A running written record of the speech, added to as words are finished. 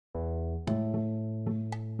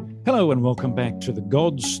Hello and welcome back to the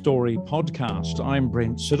God's Story podcast. I'm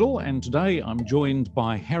Brent Siddle, and today I'm joined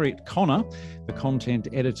by Harriet Connor, the content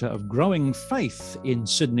editor of Growing Faith in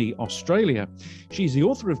Sydney, Australia. She's the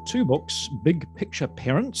author of two books, Big Picture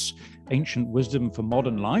Parents, Ancient Wisdom for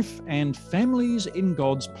Modern Life, and Families in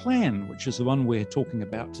God's Plan, which is the one we're talking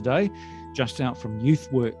about today, just out from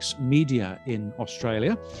YouthWorks Media in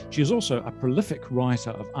Australia. She is also a prolific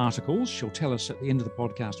writer of articles. She'll tell us at the end of the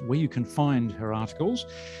podcast where you can find her articles.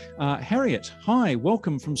 Harriet, hi,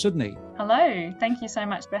 welcome from Sydney. Hello, thank you so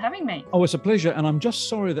much for having me. Oh, it's a pleasure, and I'm just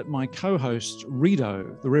sorry that my co-host,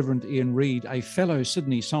 Redo, the Reverend Ian Reid, a fellow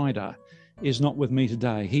Sydney Sider, is not with me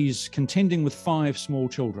today. He's contending with 5 small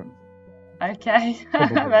children. Okay,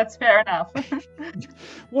 that's fair enough.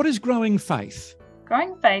 What is Growing Faith?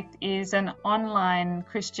 Growing Faith is an online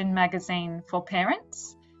Christian magazine for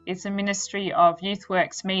parents. It's a ministry of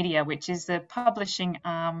YouthWorks Media, which is the publishing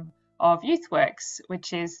arm of YouthWorks,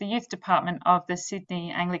 which is the youth department of the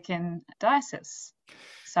Sydney Anglican Diocese.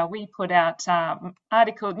 So we put out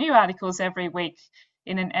new articles every week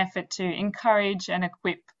in an effort to encourage and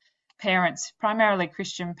equip parents, primarily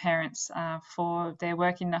Christian parents, for their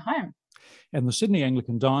work in the home. And the Sydney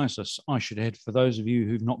Anglican Diocese, I should add, for those of you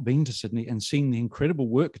who've not been to Sydney and seen the incredible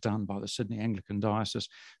work done by the Sydney Anglican Diocese,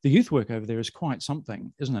 the youth work over there is quite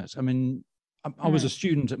something, isn't it? I mean, I was a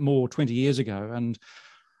student at Moore 20 years ago, and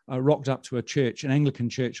I rocked up to a church, an Anglican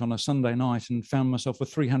church, on a Sunday night and found myself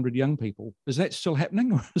with 300 young people. Is that still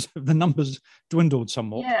happening, or has the numbers dwindled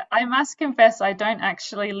somewhat? Yeah, I must confess I don't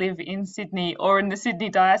actually live in Sydney or in the Sydney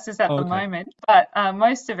Diocese at the moment, but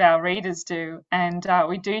most of our readers do. And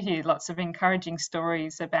we do hear lots of encouraging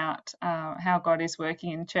stories about how God is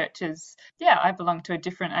working in churches. Yeah, I belong to a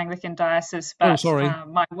different Anglican diocese, but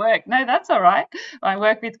my work, no, that's all right. My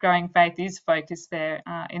work with Growing Faith is focused there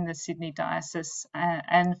in the Sydney Diocese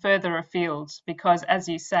and further afield, because, as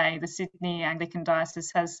you say, the Sydney Anglican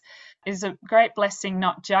Diocese is a great blessing,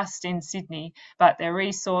 not just in Sydney, but their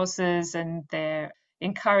resources and their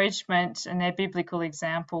encouragement and their biblical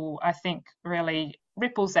example, I think, really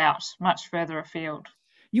ripples out much further afield.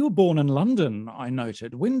 You were born in London, I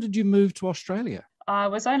noted. When did you move to Australia? I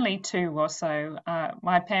was only 2 or so.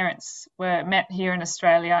 My parents were met here in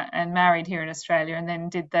Australia and married here in Australia, and then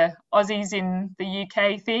did the Aussies in the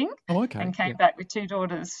UK thing and came back with 2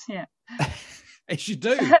 daughters. Yeah. As you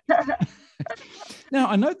do. Now,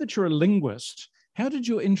 I note that you're a linguist. How did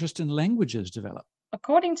your interest in languages develop?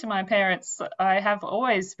 According to my parents, I have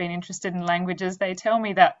always been interested in languages. They tell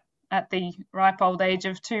me that at the ripe old age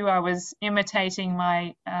of 2, I was imitating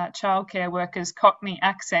my childcare workers' Cockney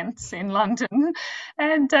accents in London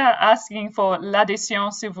and asking for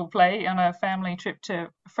l'addition, s'il vous plaît, on a family trip to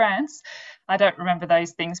France. I don't remember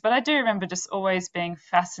those things, but I do remember just always being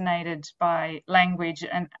fascinated by language,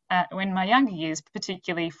 and in my younger years,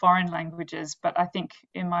 particularly foreign languages. But I think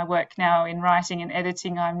in my work now in writing and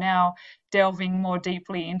editing, I'm now delving more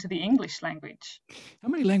deeply into the English language. How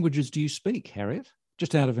many languages do you speak, Harriet?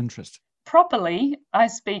 Just out of interest. Properly, I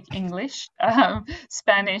speak English,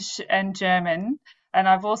 Spanish and German, and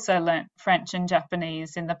I've also learnt French and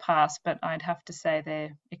Japanese in the past, but I'd have to say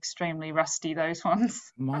they're extremely rusty, those ones.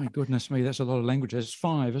 My goodness me, that's a lot of languages. It's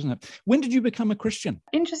 5, isn't it? When did you become a Christian?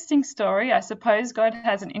 Interesting story. I suppose God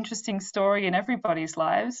has an interesting story in everybody's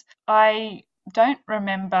lives. I don't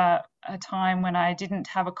remember a time when I didn't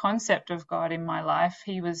have a concept of God in my life.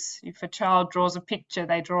 He was, if a child draws a picture,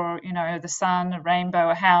 they draw, the sun, a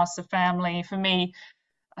rainbow, a house, a family. For me,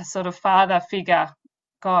 a sort of father figure,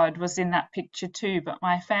 God, was in that picture too. But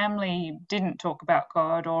my family didn't talk about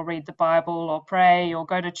God or read the Bible or pray or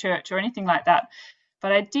go to church or anything like that.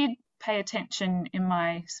 But I did pay attention in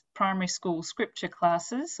my primary school scripture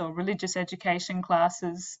classes or religious education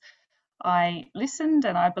classes. I listened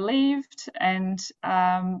and I believed, and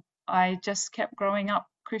I just kept growing up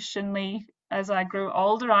Christianly as I grew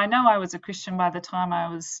older. I know I was a Christian by the time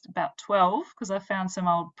I was about 12, because I found some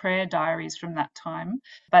old prayer diaries from that time,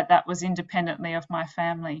 but that was independently of my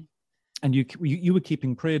family. And you were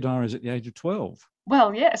keeping prayer diaries at the age of 12?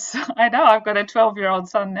 Well, yes, I know. I've got a 12-year-old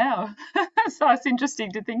son now, so it's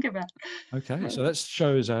interesting to think about. Okay, so that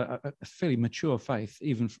shows a fairly mature faith,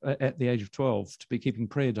 even at the age of 12, to be keeping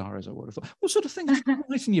prayer diaries, I would have thought. What sort of things did you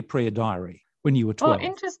write in your prayer diary when you were 12? Well,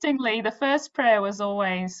 interestingly, the first prayer was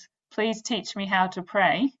always, "Please teach me how to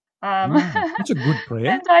pray." That's a good prayer.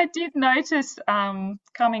 And I did notice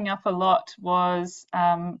coming up a lot was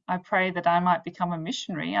I pray that I might become a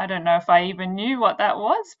missionary. I don't know if I even knew what that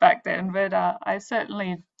was back then, but I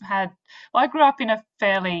certainly had. Well, I grew up in a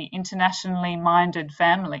fairly internationally minded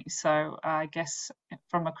family, so I guess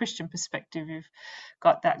from a Christian perspective, you've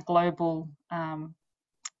got that global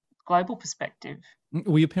global perspective.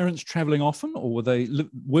 Were your parents travelling often, or were they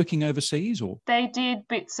working overseas? Or they did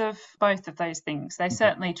bits of both of those things. They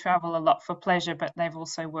certainly travel a lot for pleasure, but they've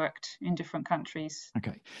also worked in different countries.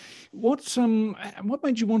 Okay, what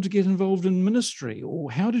made you want to get involved in ministry, or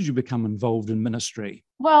how did you become involved in ministry?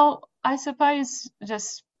 Well, I suppose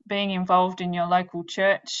just being involved in your local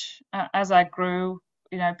church. As I grew,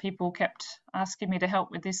 people kept asking me to help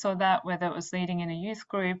with this or that, whether it was leading in a youth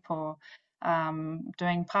group or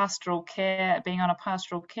doing pastoral care, being on a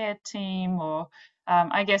pastoral care team, or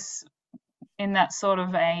I guess in that sort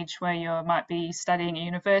of age where you might be studying at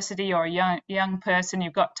university or a young person,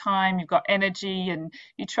 you've got time, you've got energy, and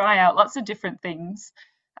you try out lots of different things.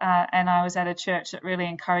 And I was at a church that really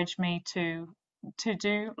encouraged me to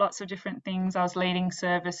do lots of different things. I was leading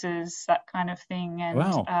services, that kind of thing. And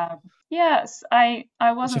Wow. Yes, I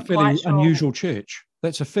wasn't quite sure. Unusual church.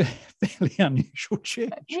 That's a fairly unusual church.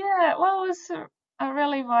 Yeah, well, it was a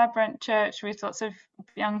really vibrant church with lots of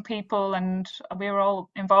young people, and we were all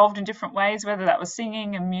involved in different ways, whether that was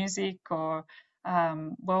singing and music or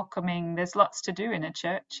welcoming. There's lots to do in a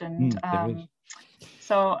church, and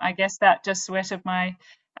so I guess that just whetted my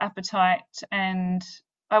appetite, and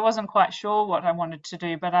I wasn't quite sure what I wanted to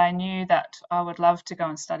do, but I knew that I would love to go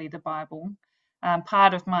and study the Bible.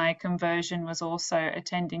 Part of my conversion was also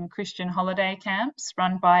attending Christian holiday camps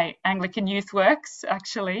run by Anglican Youth Works,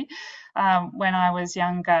 actually, when I was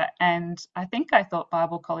younger. And I think I thought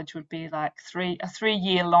Bible college would be like a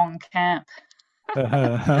 3-year long camp. So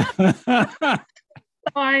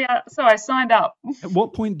I signed up. At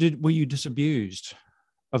what point were you disabused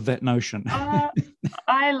of that notion?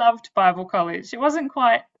 I loved Bible college. It wasn't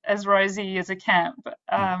quite as rosy as a camp,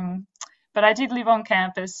 but I did live on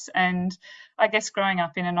campus, and I guess growing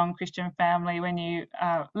up in a non-Christian family, when you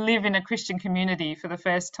live in a Christian community for the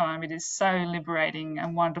first time, it is so liberating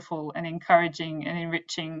and wonderful and encouraging and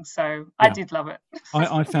enriching. So I did love it.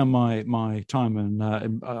 I found my time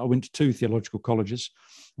I went to 2 theological colleges,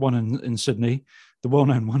 one in Sydney, the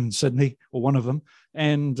well-known one in Sydney, or one of them,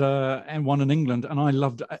 and one in England. And I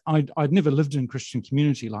loved it. I'd never lived in a Christian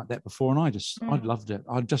community like that before, and I loved it.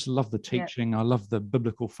 I just loved the teaching. I loved the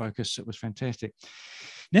biblical focus. It was fantastic.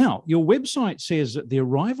 Now, your website says that the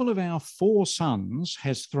arrival of our 4 sons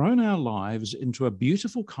has thrown our lives into a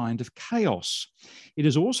beautiful kind of chaos. It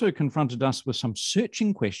has also confronted us with some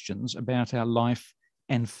searching questions about our life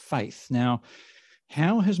and faith. Now,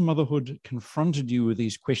 how has motherhood confronted you with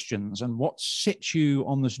these questions, and what set you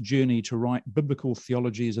on this journey to write biblical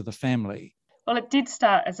theologies of the family? Well, it did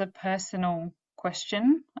start as a personal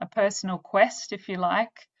question, a personal quest, if you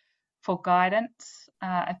like, for guidance.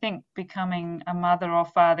 I think becoming a mother or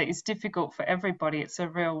father is difficult for everybody. It's a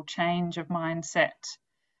real change of mindset.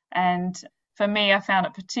 And for me, I found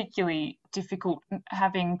it particularly difficult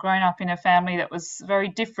having grown up in a family that was very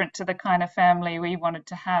different to the kind of family we wanted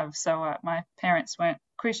to have. So my parents weren't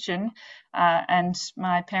Christian, and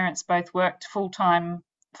my parents both worked full-time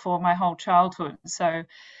for my whole childhood. So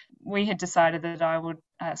we had decided that I would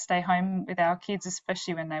stay home with our kids,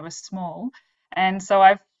 especially when they were small. And so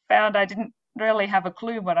I found I didn't really have a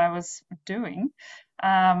clue what I was doing.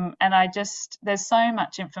 And there's so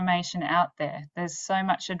much information out there. There's so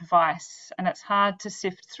much advice, and it's hard to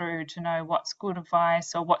sift through to know what's good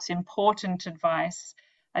advice or what's important advice.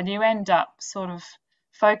 And you end up sort of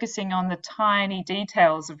focusing on the tiny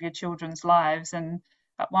details of your children's lives. And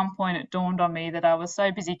at one point it dawned on me that I was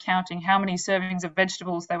so busy counting how many servings of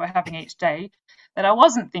vegetables they were having each day that I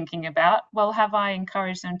wasn't thinking about, well, have I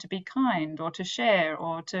encouraged them to be kind or to share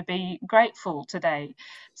or to be grateful today?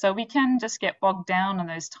 So we can just get bogged down in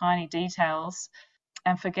those tiny details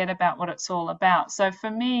and forget about what it's all about. So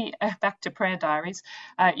for me, back to prayer diaries,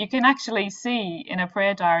 you can actually see in a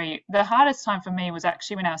prayer diary, the hardest time for me was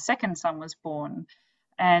actually when our second son was born,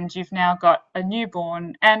 and you've now got a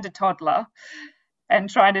newborn and a toddler, and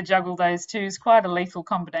trying to juggle those two is quite a lethal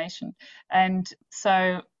combination. And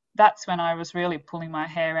so that's when I was really pulling my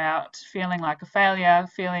hair out, feeling like a failure,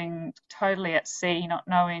 feeling totally at sea, not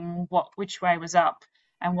knowing which way was up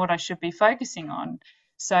and what I should be focusing on.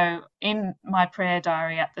 So in my prayer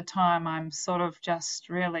diary at the time, I'm sort of just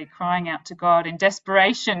really crying out to God in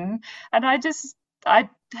desperation. And I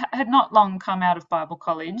had not long come out of Bible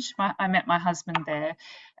college. I met my husband there.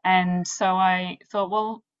 And so I thought,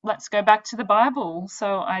 well, let's go back to the Bible.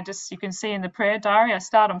 So you can see in the prayer diary, I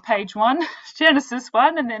start on page 1, Genesis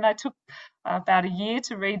 1, and then I took about a year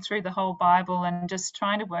to read through the whole Bible and just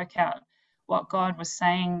trying to work out what God was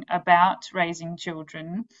saying about raising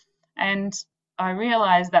children. And I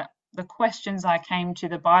realized that the questions I came to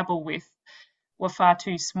the Bible with were far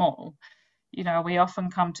too small. We often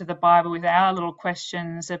come to the Bible with our little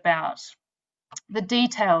questions about the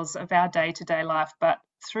details of our day-to-day life, but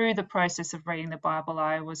through the process of reading the Bible,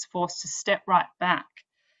 I was forced to step right back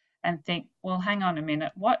and think, well, hang on a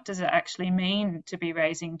minute, what does it actually mean to be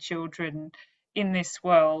raising children in this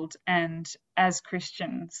world and as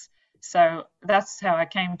Christians? So that's how I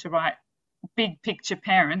came to write Big Picture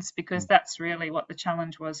Parents, because that's really what the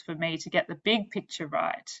challenge was for me, to get the big picture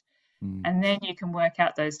right. And then you can work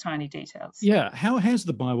out those tiny details. Yeah. How has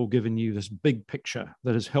the Bible given you this big picture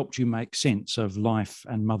that has helped you make sense of life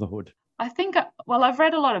and motherhood? I think, well, I've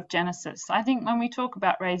read a lot of Genesis. I think when we talk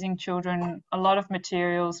about raising children, a lot of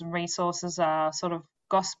materials and resources are sort of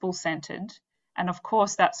gospel-centered. And of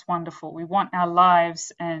course, that's wonderful. We want our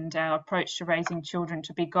lives and our approach to raising children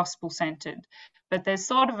to be gospel-centered. But there's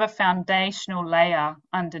sort of a foundational layer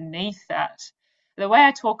underneath that. The way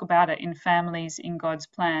I talk about it in Families in God's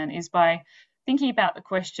Plan is by thinking about the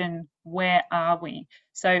question, where are we?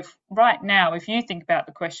 So right now, if you think about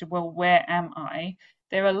the question, well, where am I?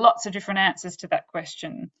 There are lots of different answers to that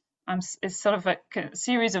question. It's sort of a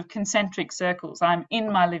series of concentric circles. I'm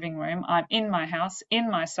in my living room, I'm in my house,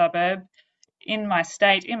 in my suburb, in my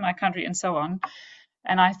state, in my country, and so on.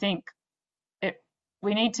 And I think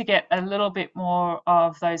we need to get a little bit more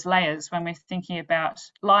of those layers when we're thinking about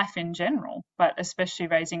life in general, but especially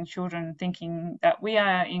raising children, thinking that we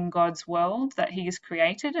are in God's world that He has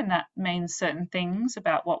created, and that means certain things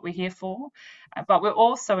about what we're here for. But we're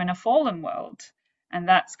also in a fallen world, and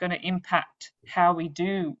that's going to impact how we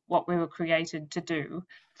do what we were created to do.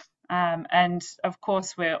 And of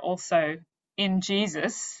course, we're also in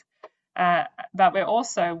Jesus, but we're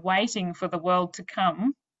also waiting for the world to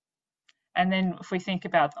come. And then if we think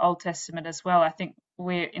about the Old Testament as well, I think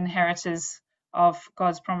we're inheritors of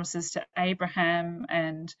God's promises to Abraham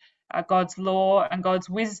and God's law and God's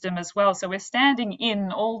wisdom as well. So we're standing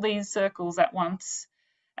in all these circles at once.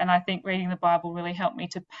 And I think reading the Bible really helped me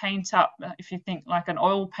to paint up, if you think like an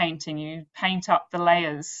oil painting, you paint up the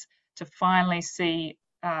layers to finally see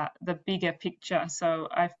the bigger picture. So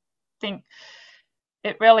I think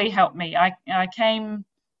it really helped me. I came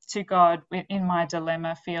to God in my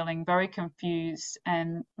dilemma, feeling very confused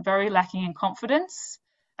and very lacking in confidence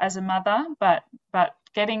as a mother, but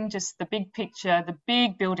getting just the big picture, the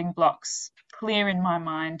big building blocks clear in my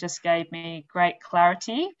mind just gave me great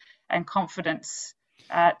clarity and confidence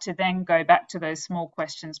to then go back to those small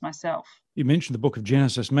questions myself. You mentioned the book of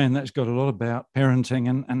Genesis. Man, that's got a lot about parenting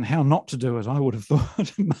and how not to do it, I would have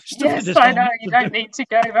thought. Yes, I know. You don't need to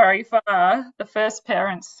go very far. The first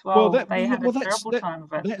parents, they had a terrible time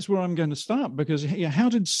of it. That's where I'm going to start, because how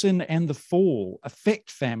did sin and the fall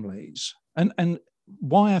affect families? And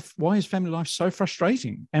why is family life so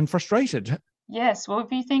frustrating and frustrated? Yes, well,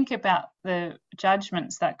 if you think about the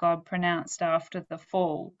judgments that God pronounced after the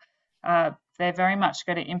fall, they're very much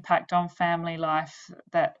going to impact on family life.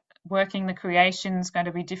 That working the creation is going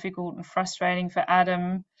to be difficult and frustrating for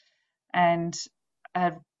Adam, and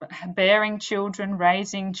bearing children,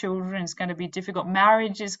 raising children is going to be difficult.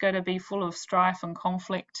 Marriage is going to be full of strife and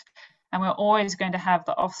conflict, and we're always going to have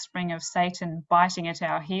the offspring of Satan biting at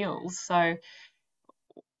our heels. So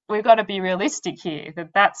we've got to be realistic here,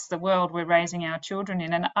 that that's the world we're raising our children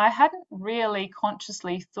in. And I hadn't really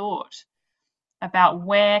consciously thought about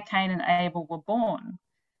where Cain and Abel were born.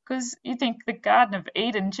 Because you think the Garden of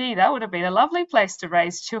Eden, gee, that would have been a lovely place to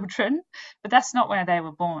raise children, but that's not where they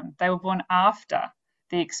were born. They were born after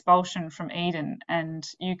the expulsion from Eden, and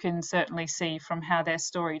you can certainly see from how their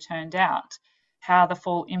story turned out, how the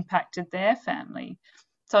fall impacted their family.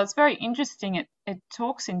 So it's very interesting. It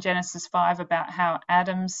talks in Genesis 5 about how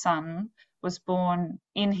Adam's son was born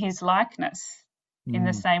in his likeness, in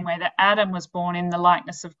the same way that Adam was born in the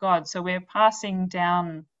likeness of God. So we're passing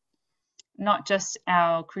down not just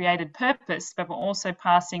our created purpose, but we're also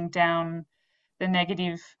passing down the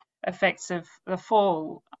negative effects of the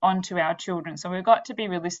fall onto our children. So we've got to be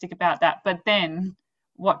realistic about that. But then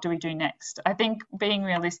what do we do next? I think being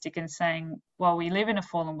realistic and saying, well, we live in a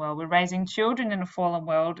fallen world. We're raising children in a fallen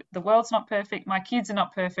world. The world's not perfect. My kids are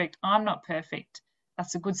not perfect. I'm not perfect.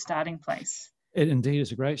 That's a good starting place. It indeed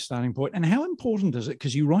is a great starting point. And how important is it?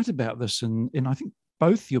 Because you write about this in I think,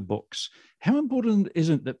 both your books. How important is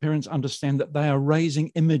it that parents understand that they are raising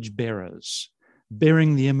image bearers,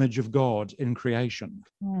 bearing the image of God in creation?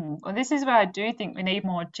 Well, this is where I do think we need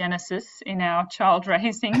more Genesis in our child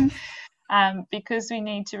raising, because we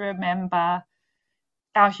need to remember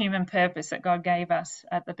our human purpose that God gave us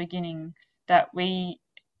at the beginning, that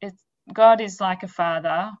God is like a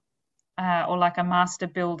father or like a master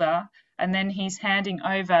builder, and then he's handing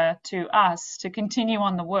over to us to continue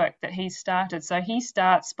on the work that he started. So he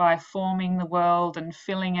starts by forming the world and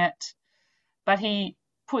filling it, but he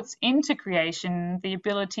puts into creation the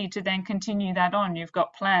ability to then continue that on. You've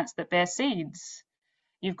got plants that bear seeds.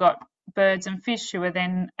 You've got birds and fish who are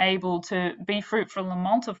then able to be fruitful and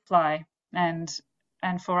multiply. And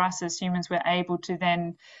for us as humans, we're able to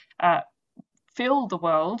then fill the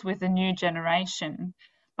world with a new generation,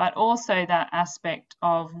 but also that aspect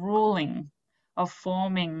of ruling, of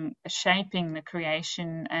forming, shaping the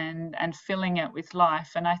creation and filling it with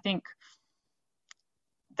life. And I think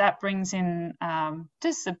that brings in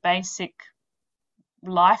just the basic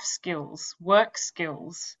life skills, work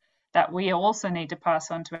skills that we also need to pass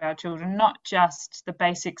on to our children, not just the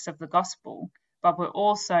basics of the gospel, but we're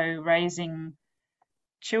also raising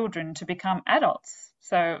children to become adults.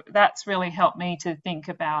 So that's really helped me to think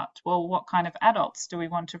about, well, what kind of adults do we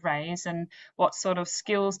want to raise, and what sort of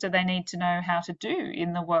skills do they need to know how to do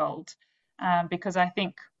in the world? Because I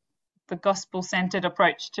think the gospel-centered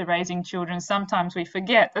approach to raising children, sometimes we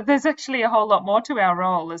forget that there's actually a whole lot more to our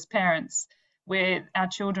role as parents, where our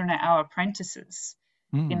children are our apprentices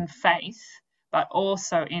in faith, but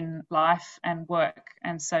also in life and work.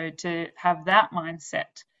 And so to have that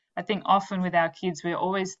mindset, I think often with our kids, we're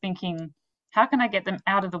always thinking, how can I get them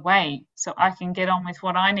out of the way so I can get on with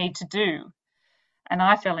what I need to do? And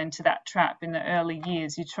I fell into that trap in the early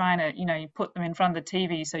years. You're trying to, you put them in front of the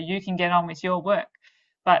TV so you can get on with your work.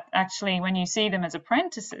 But actually, when you see them as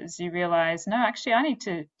apprentices, you realize, no, actually, I need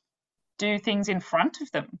to do things in front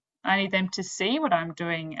of them. I need them to see what I'm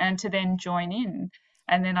doing and to then join in.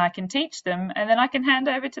 And then I can teach them, and then I can hand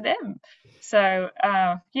over to them. So,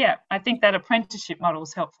 I think that apprenticeship model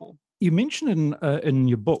is helpful. You mentioned in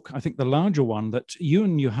your book, I think the larger one, that you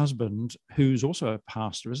and your husband, who's also a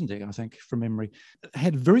pastor, isn't he? I think from memory,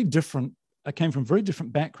 had came from very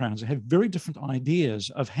different backgrounds, had very different ideas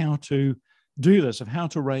of how to do this, of how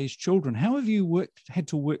to raise children. How have you had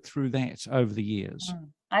to work through that over the years?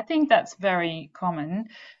 I think that's very common,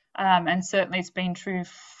 and certainly it's been true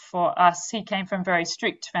for us. He came from a very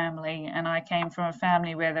strict family, and I came from a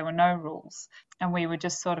family where there were no rules, and we were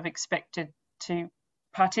just sort of expected to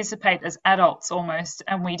participate as adults almost,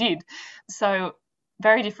 and we did. So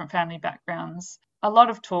very different family backgrounds. A lot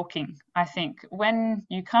of talking, I think. When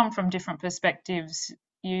you come from different perspectives,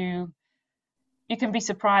 you can be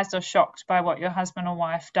surprised or shocked by what your husband or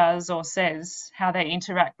wife does or says, how they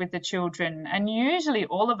interact with the children. And usually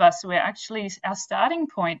all of us, our starting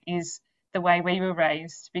point is the way we were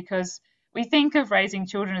raised, because we think of raising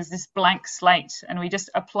children as this blank slate, and we just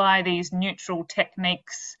apply these neutral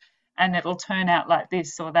techniques and it'll turn out like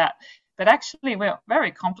this or that. But actually, we're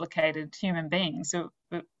very complicated human beings. So,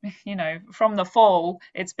 from the fall,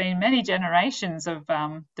 it's been many generations of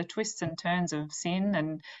the twists and turns of sin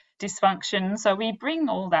and dysfunction. So we bring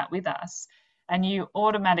all that with us, and you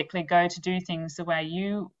automatically go to do things the way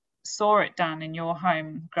you saw it done in your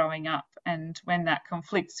home growing up. And when that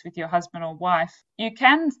conflicts with your husband or wife, you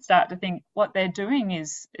can start to think what they're doing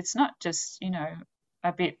it's not just,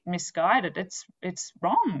 a bit misguided. It's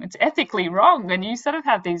wrong. It's ethically wrong. And you sort of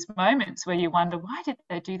have these moments where you wonder, why did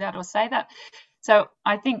they do that or say that? So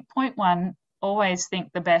I think point one, always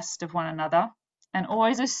think the best of one another, and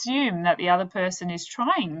always assume that the other person is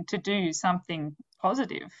trying to do something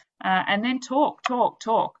positive. And then talk.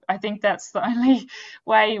 I think that's the only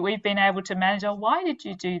way we've been able to manage. Oh, why did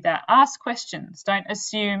you do that? Ask questions. Don't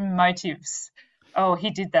assume motives. Oh, he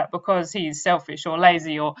did that because he's selfish or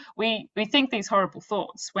lazy, or we think these horrible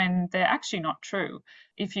thoughts when they're actually not true.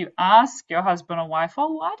 If you ask your husband or wife,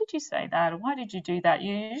 oh, why did you say that? Or why did you do that?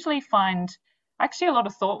 You usually find actually a lot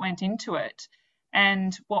of thought went into it.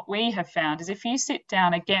 And what we have found is if you sit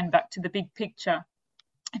down, again, back to the big picture,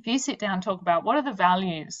 if you sit down and talk about what are the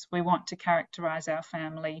values we want to characterize our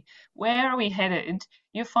family, where are we headed,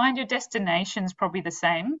 you'll find your destination's probably the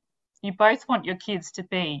same. You both want your kids to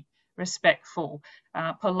be respectful,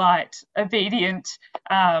 polite, obedient,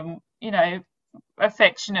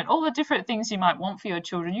 affectionate, all the different things you might want for your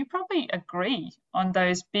children. You probably agree on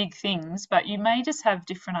those big things, but you may just have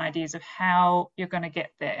different ideas of how you're going to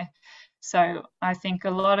get there. So I think a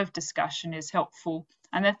lot of discussion is helpful.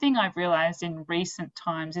 And the thing I've realized in recent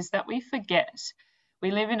times is that we forget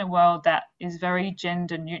we live in a world that is very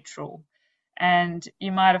gender neutral. And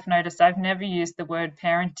you might have noticed I've never used the word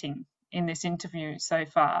parenting in this interview so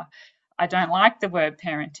far. I don't like the word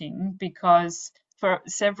parenting because for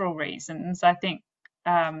several reasons. I think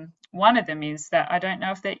one of them is that I don't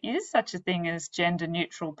know if there is such a thing as gender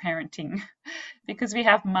neutral parenting because we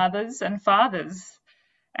have mothers and fathers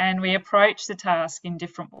and we approach the task in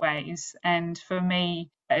different ways. And for me,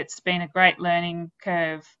 it's been a great learning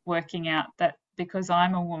curve working out that because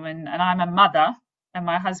I'm a woman and I'm a mother and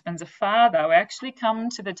my husband's a father, we actually come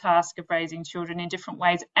to the task of raising children in different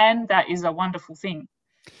ways. And that is a wonderful thing.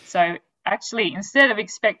 So actually, instead of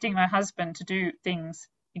expecting my husband to do things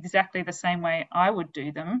exactly the same way I would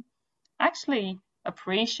do them, actually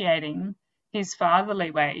appreciating his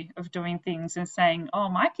fatherly way of doing things and saying, oh,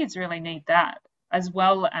 my kids really need that, as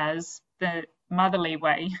well as the motherly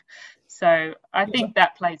way. So I think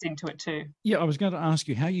that plays into it too. Yeah, I was going to ask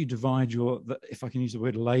you how you divide if I can use the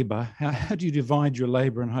word labor, how do you divide your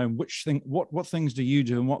labor and home? What things do you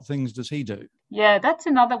do and what things does he do? Yeah, that's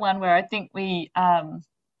another one where I think we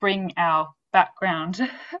bring our background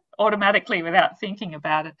automatically without thinking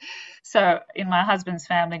about it. So in my husband's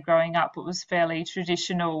family growing up, it was fairly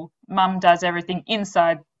traditional. Mum does everything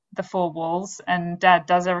inside the four walls and dad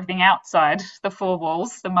does everything outside the four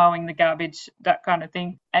walls, the mowing, the garbage, that kind of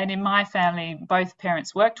thing. And in my family, both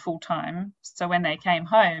parents worked full time. So when they came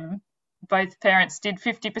home, both parents did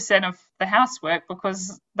 50% of the housework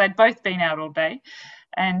because they'd both been out all day.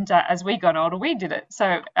 And as we got older, we did it.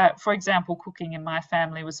 So, for example, cooking in my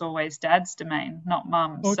family was always dad's domain, not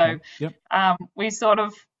mum's. Okay. So Yep. We sort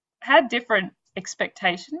of had different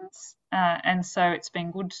expectations. And so it's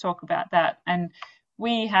been good to talk about that. And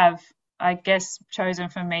we have, I guess, chosen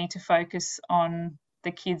for me to focus on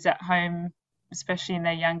the kids at home, especially in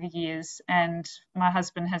their younger years. And my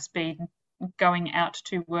husband has been going out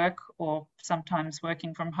to work or sometimes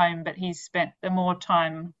working from home, but he's spent the more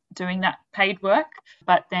time doing that paid work.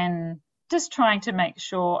 But then just trying to make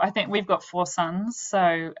sure, I think we've got 4 sons,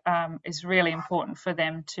 so it's really important for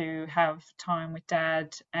them to have time with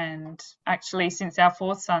dad. And actually, since our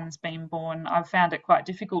 4th son's been born, I've found it quite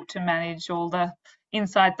difficult to manage all the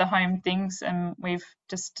inside the home things, and we've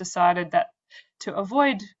just decided that to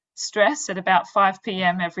avoid stress at about 5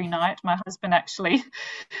 p.m. every night, my husband actually,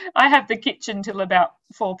 I have the kitchen till about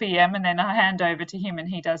 4 p.m. and then I hand over to him and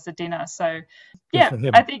he does the dinner. So yeah,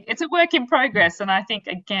 I think it's a work in progress, and I think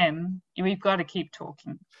again we've got to keep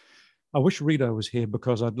talking. I wish Rito was here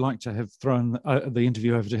because I'd like to have thrown the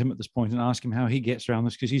interview over to him at this point and ask him how he gets around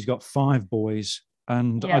this, because he's got 5 boys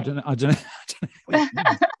and I don't know.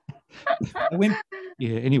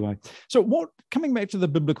 Yeah, anyway. So coming back to the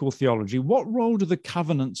biblical theology, what role do the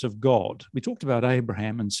covenants of God, we talked about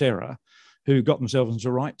Abraham and Sarah, who got themselves into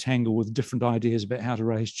a right tangle with different ideas about how to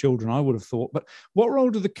raise children, I would have thought, but what role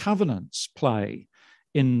do the covenants play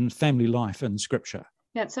in family life in Scripture?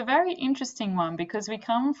 Yeah, it's a very interesting one because we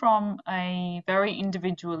come from a very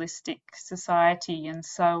individualistic society, and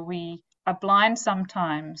so we are blind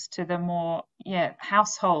sometimes to the more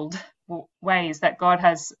household ways that God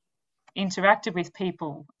has interacted with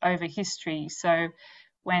people over history. So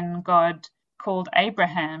when God called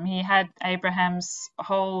Abraham, he had Abraham's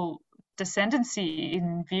whole descendancy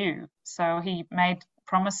in view. So he made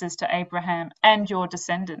promises to Abraham and your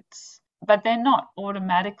descendants, but they're not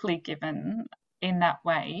automatically given in that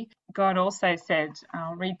way. God also said,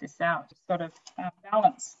 I'll read this out, sort of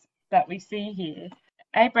balance that we see here.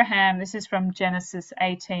 Abraham, this is from Genesis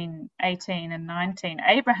 18 and 19.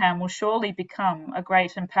 Abraham will surely become a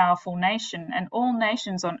great and powerful nation, and all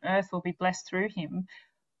nations on earth will be blessed through him.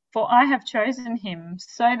 For I have chosen him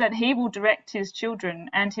so that he will direct his children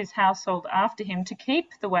and his household after him to keep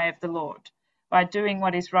the way of the Lord by doing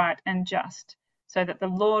what is right and just, so that the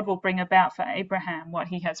Lord will bring about for Abraham what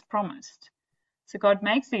he has promised. So God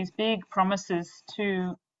makes these big promises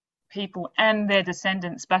to people and their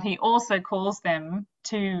descendants, but he also calls them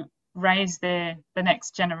to raise the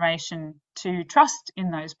next generation to trust in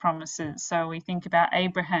those promises. So we think about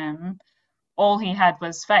Abraham, all he had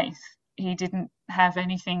was faith. He didn't have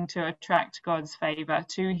anything to attract God's favor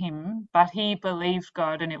to him, but he believed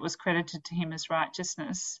God and it was credited to him as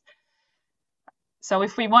righteousness. So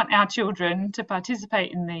if we want our children to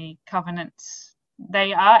participate in the covenants,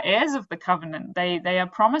 they are heirs of the covenant. They are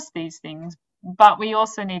promised these things, but we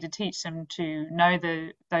also need to teach them to know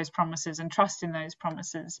those promises and trust in those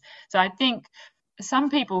promises. So I think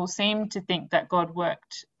some people seem to think that God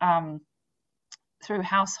worked through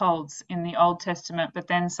households in the Old Testament, but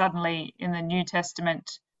then suddenly in the New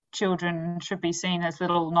Testament, children should be seen as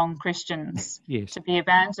little non-Christians yes. to be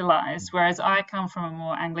evangelized, whereas I come from a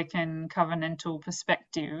more Anglican covenantal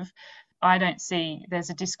perspective. I don't see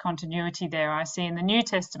there's a discontinuity there. I see in the New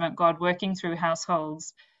Testament God working through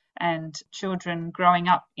households and children growing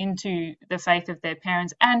up into the faith of their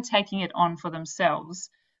parents and taking it on for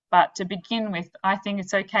themselves. But to begin with, I think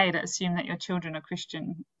it's okay to assume that your children are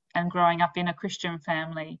Christian and growing up in a Christian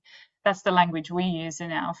family. That's the language we use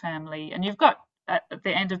in our family. And you've got at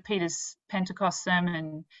the end of Peter's Pentecost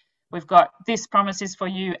sermon, we've got this promise is for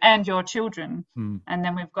you and your children. And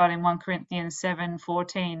then we've got in 1 Corinthians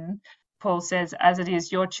 7:14, Paul says, as it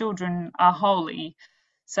is, your children are holy.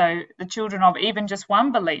 So the children of even just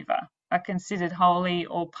one believer are considered holy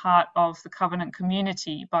or part of the covenant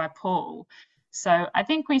community by Paul. So I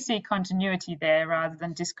think we see continuity there rather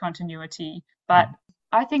than discontinuity. But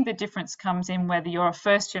I think the difference comes in whether you're a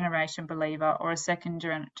first generation believer or a second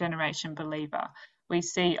generation believer. We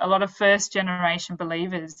see a lot of first generation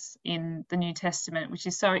believers in the New Testament, which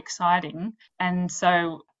is so exciting. And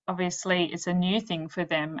so obviously it's a new thing for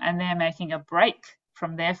them, and they're making a break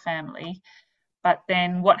from their family. But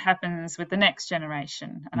then what happens with the next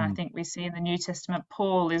generation? And I think we see in the New Testament,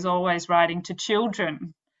 Paul is always writing to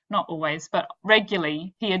children, not always, but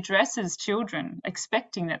regularly. He addresses children,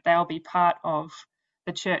 expecting that they'll be part of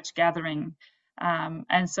the church gathering.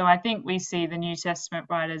 And so I think we see the New Testament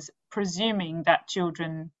writers presuming that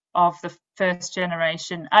children of the first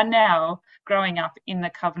generation are now growing up in the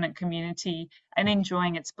covenant community and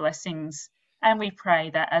enjoying its blessings. And we pray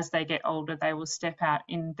that as they get older, they will step out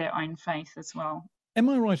in their own faith as well. Am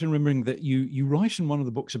I right in remembering that you write in one of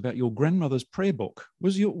the books about your grandmother's prayer book?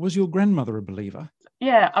 Was your grandmother a believer?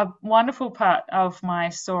 Yeah, a wonderful part of my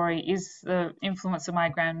story is the influence of my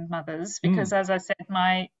grandmothers, because as I said,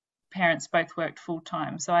 my parents both worked full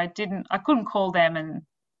time. So I couldn't call them and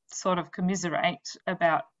sort of commiserate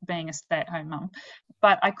about being a stay-at-home mum,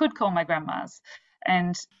 but I could call my grandmas,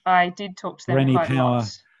 and I did talk to them Granny quite power. a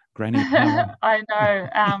lot. Granny power. I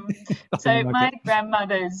know. So my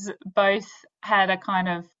grandmothers both had a kind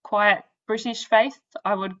of quiet British faith,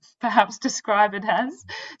 I would perhaps describe it as.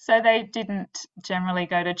 So they didn't generally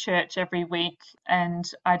go to church every week, and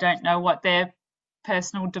I don't know what their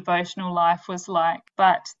personal devotional life was like,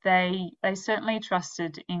 but they certainly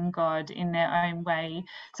trusted in God in their own way.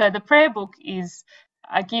 So the prayer book is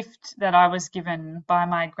a gift that I was given by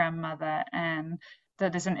my grandmother, and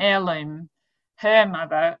that is an heirloom. Her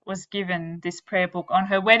mother was given this prayer book on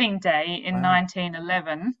her wedding day in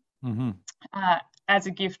 1911 as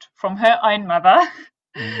a gift from her own mother.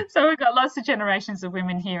 So we've got lots of generations of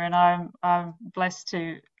women here, and I'm blessed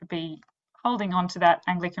to be holding on to that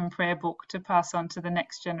Anglican prayer book to pass on to the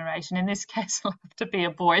next generation. In this case, it'll have to be a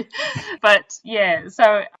boy. But yeah,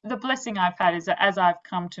 so the blessing I've had is that as I've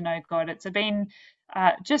come to know God, it's been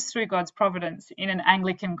just through God's providence in an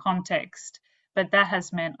Anglican context. But that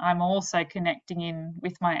has meant I'm also connecting in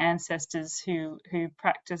with my ancestors who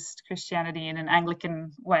practiced Christianity in an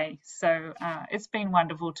Anglican way. So it's been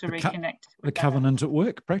wonderful to reconnect. The covenant at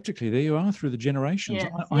work, practically. There you are through the generations.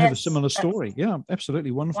 Yes, I have a similar story. Yeah,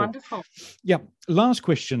 absolutely wonderful. Wonderful. Yeah. Last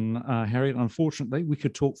question, Harriet. Unfortunately, we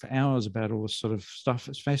could talk for hours about all this sort of stuff.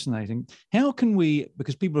 It's fascinating. How can we,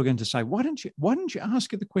 because people are going to say, why don't you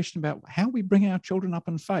ask the question about how we bring our children up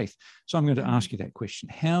in faith? So I'm going to ask you that question.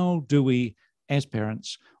 How do we, as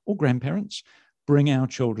parents or grandparents, bring our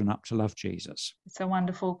children up to love Jesus? It's a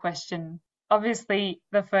wonderful question. Obviously,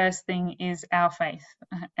 the first thing is our faith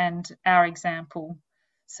and our example.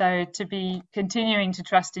 So to be continuing to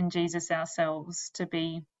trust in Jesus ourselves, to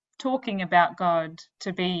be talking about God,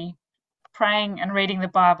 to be praying and reading the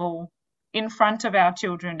Bible in front of our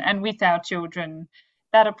children and with our children,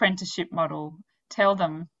 that apprenticeship model. Tell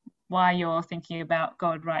them why you're thinking about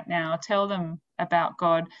God right now. Tell them about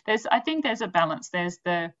God. I think there's a balance. There's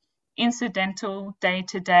the incidental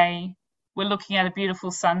day-to-day. We're looking at a beautiful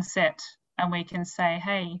sunset and we can say,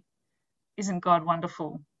 hey, isn't God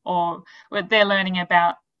wonderful? Or they're learning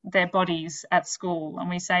about their bodies at school and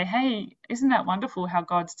we say, hey, isn't that wonderful how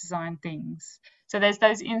God's designed things? So there's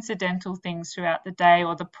those incidental things throughout the day,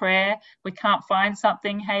 or the prayer. We can't find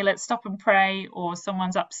something. Hey, let's stop and pray. Or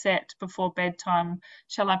someone's upset before bedtime.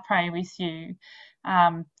 Shall I pray with you?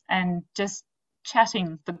 And just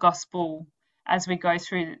chatting the gospel as we go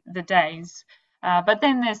through the days. But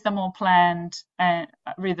then there's the more planned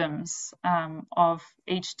rhythms of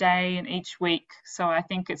each day and each week. So I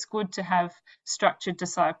think it's good to have structured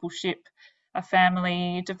discipleship, a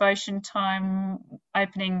family devotion time,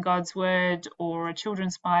 opening God's Word or a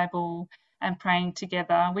children's Bible and praying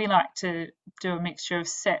together. We like to do a mixture of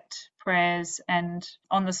set prayers and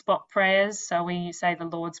on-the-spot prayers. So we say the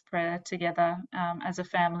Lord's Prayer together as a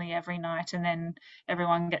family every night, and then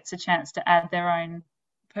everyone gets a chance to add their own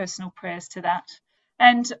personal prayers to that.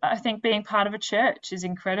 And I think being part of a church is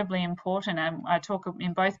incredibly important. And I talk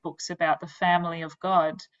in both books about the family of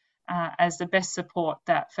God as the best support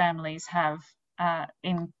that families have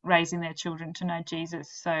in raising their children to know Jesus.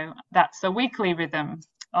 So that's the weekly rhythm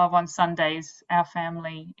of on Sundays, our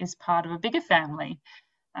family is part of a bigger family.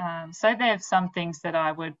 So there's some things that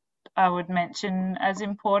I would mention as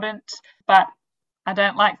important, but I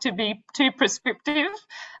don't like to be too prescriptive.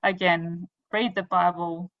 Again, read the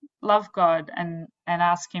Bible, love God, and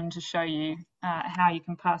ask him to show you how you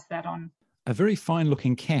can pass that on. A very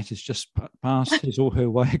fine-looking cat has just passed his or her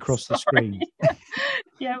way across the screen.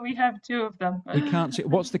 Yeah, we have 2 of them. We can't see.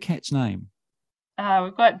 What's the cat's name?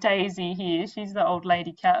 We've got Daisy here. She's the old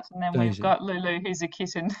lady cat. And then we've Daisy. got Lulu, who's a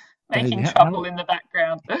kitten, Daisy. making trouble in the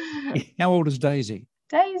background. How old is Daisy?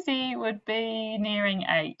 Daisy would be nearing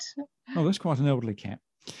 8. Oh, that's quite an elderly cat.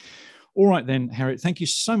 All right then, Harriet, thank you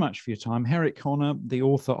so much for your time. Harriet Connor, the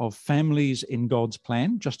author of Families in God's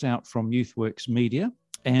Plan, just out from YouthWorks Media.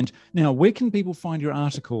 And now, where can people find your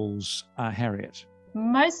articles, Harriet?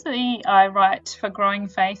 Mostly I write for Growing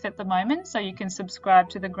Faith at the moment, so you can subscribe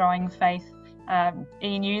to the Growing Faith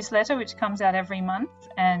e-newsletter, which comes out every month,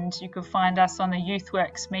 and you can find us on the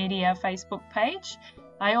YouthWorks Media Facebook page.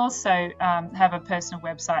 I also have a personal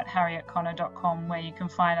website, harrietconnor.com, where you can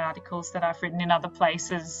find articles that I've written in other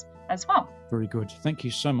places as well. Very good. Thank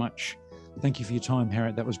you so much. Thank you for your time,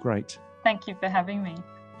 Harriet. That was great. Thank you for having me.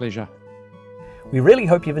 Pleasure. We really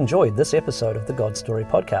hope you've enjoyed this episode of the God Story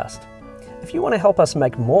podcast. If you want to help us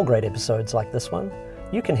make more great episodes like this one,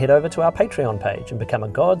 you can head over to our Patreon page and become a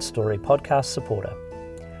God Story podcast supporter.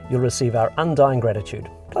 You'll receive our undying gratitude,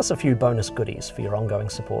 plus a few bonus goodies for your ongoing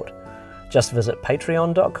support. Just visit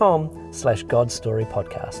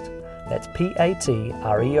patreon.com/godstorypodcast. That's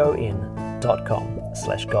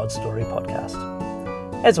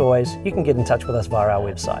patreon.com/godstorypodcast. As always, you can get in touch with us via our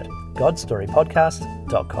website,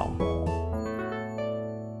 godstorypodcast.com.